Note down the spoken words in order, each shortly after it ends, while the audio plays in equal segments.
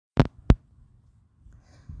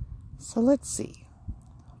So let's see.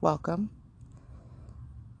 Welcome.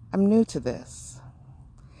 I'm new to this,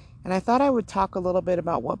 and I thought I would talk a little bit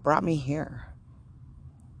about what brought me here.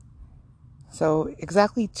 So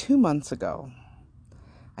exactly 2 months ago,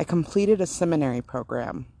 I completed a seminary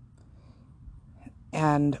program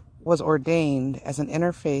and was ordained as an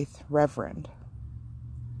interfaith reverend.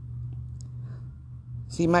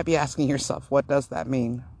 So you might be asking yourself, what does that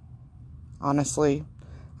mean? Honestly,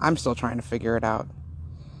 I'm still trying to figure it out.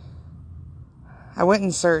 I went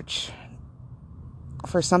in search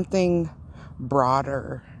for something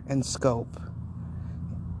broader in scope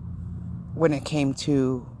when it came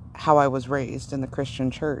to how I was raised in the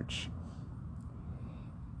Christian church.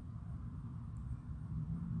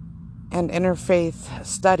 And interfaith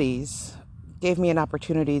studies gave me an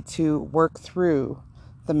opportunity to work through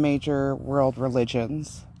the major world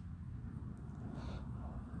religions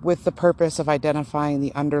with the purpose of identifying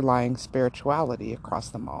the underlying spirituality across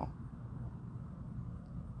them all.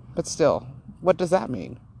 But still, what does that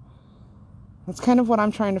mean? That's kind of what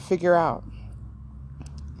I'm trying to figure out.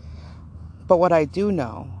 But what I do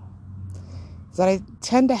know is that I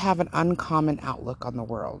tend to have an uncommon outlook on the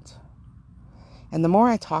world. And the more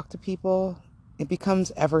I talk to people, it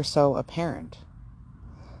becomes ever so apparent.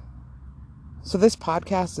 So this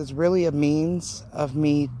podcast is really a means of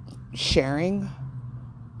me sharing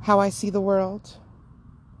how I see the world,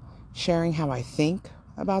 sharing how I think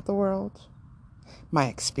about the world, my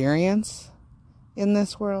experience in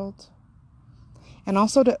this world, and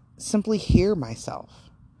also to simply hear myself,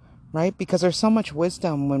 right? Because there's so much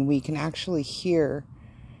wisdom when we can actually hear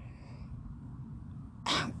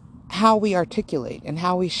how we articulate and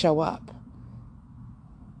how we show up.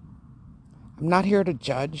 I'm not here to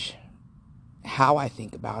judge how I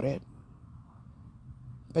think about it,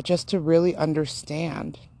 but just to really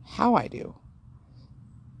understand how I do.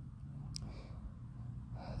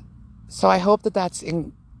 So I hope that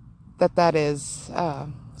is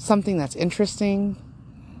something that's interesting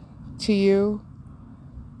to you,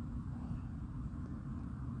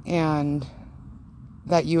 and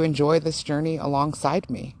that you enjoy this journey alongside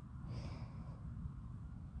me.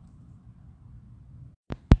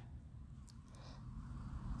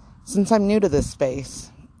 Since I'm new to this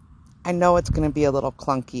space, I know it's going to be a little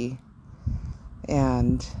clunky,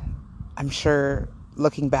 and I'm sure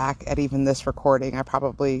looking back at even this recording, I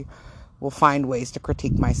probably will find ways to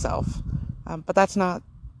critique myself. But that's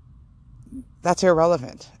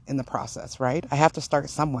irrelevant in the process, right? I have to start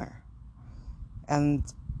somewhere. And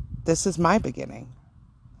this is my beginning.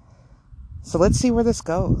 So let's see where this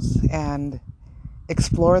goes and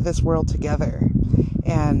explore this world together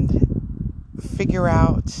and figure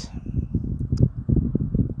out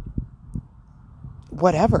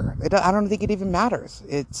whatever. I don't think it even matters.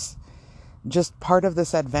 It's just part of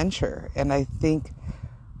this adventure. And I think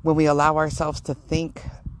when we allow ourselves to think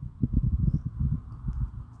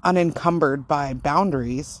unencumbered by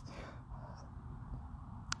boundaries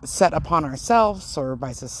set upon ourselves or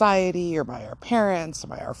by society or by our parents or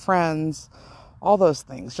by our friends, all those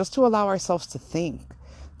things, just to allow ourselves to think.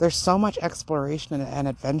 There's so much exploration and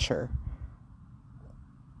adventure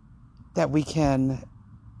that we can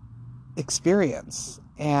experience.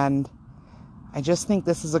 And I just think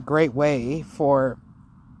this is a great way for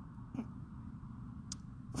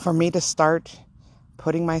me to start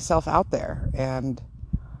putting myself out there and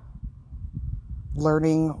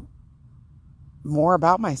learning more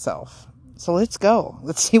about myself. So let's go.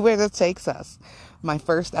 Let's see where this takes us. My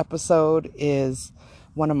first episode is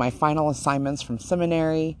one of my final assignments from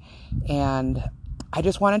seminary, and I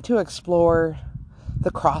just wanted to explore the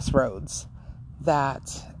crossroads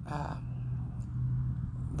that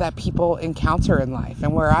people encounter in life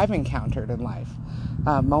and where I've encountered in life.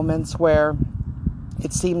 Moments where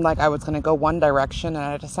it seemed like I was going to go one direction and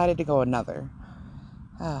I decided to go another.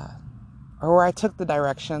 Or where I took the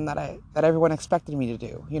direction that everyone expected me to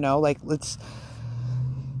do.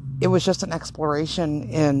 It was just an exploration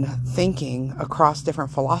in thinking across different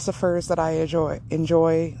philosophers that I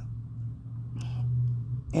enjoy.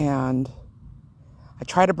 And I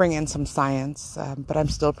try to bring in some science, but I'm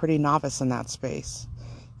still pretty novice in that space.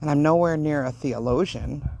 And I'm nowhere near a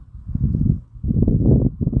theologian,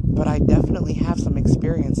 but I definitely have some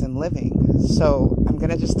experience in living. So I'm going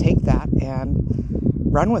to just take that and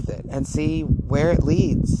run with it and see where it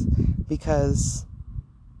leads, because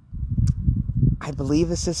I believe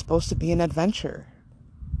this is supposed to be an adventure,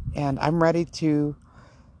 and I'm ready to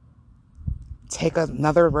take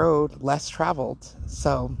another road less traveled.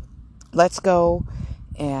 So let's go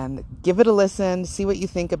and give it a listen, see what you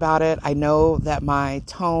think about it. I know that my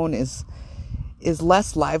tone is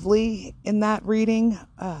less lively in that reading,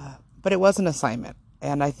 but it was an assignment.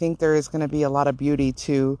 And I think there is going to be a lot of beauty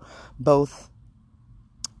to both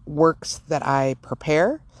works that I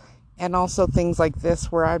prepare and also things like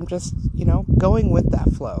this where I'm just, going with that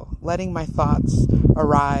flow, letting my thoughts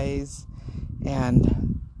arise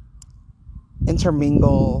and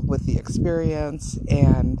intermingle with the experience.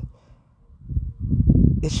 And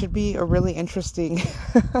it should be a really interesting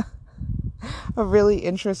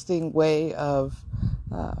way of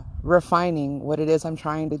refining what it is I'm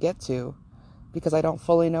trying to get to, because I don't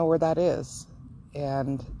fully know where that is.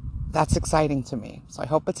 And that's exciting to me. So I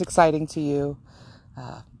hope it's exciting to you.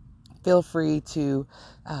 Feel free to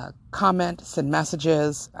comment, send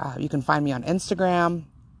messages. You can find me on Instagram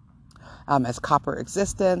as Copper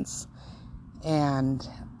Existence. And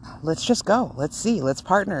let's just go. Let's see. Let's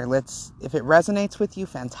partner. If it resonates with you,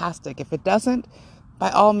 fantastic. If it doesn't, by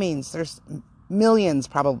all means, there's millions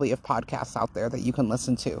probably of podcasts out there that you can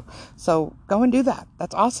listen to. So go and do that.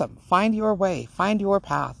 That's awesome. Find your way, find your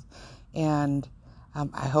path. And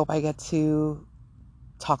I hope I get to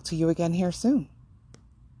talk to you again here soon.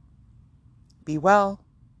 Be well,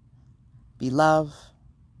 be love,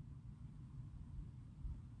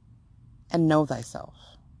 and know thyself.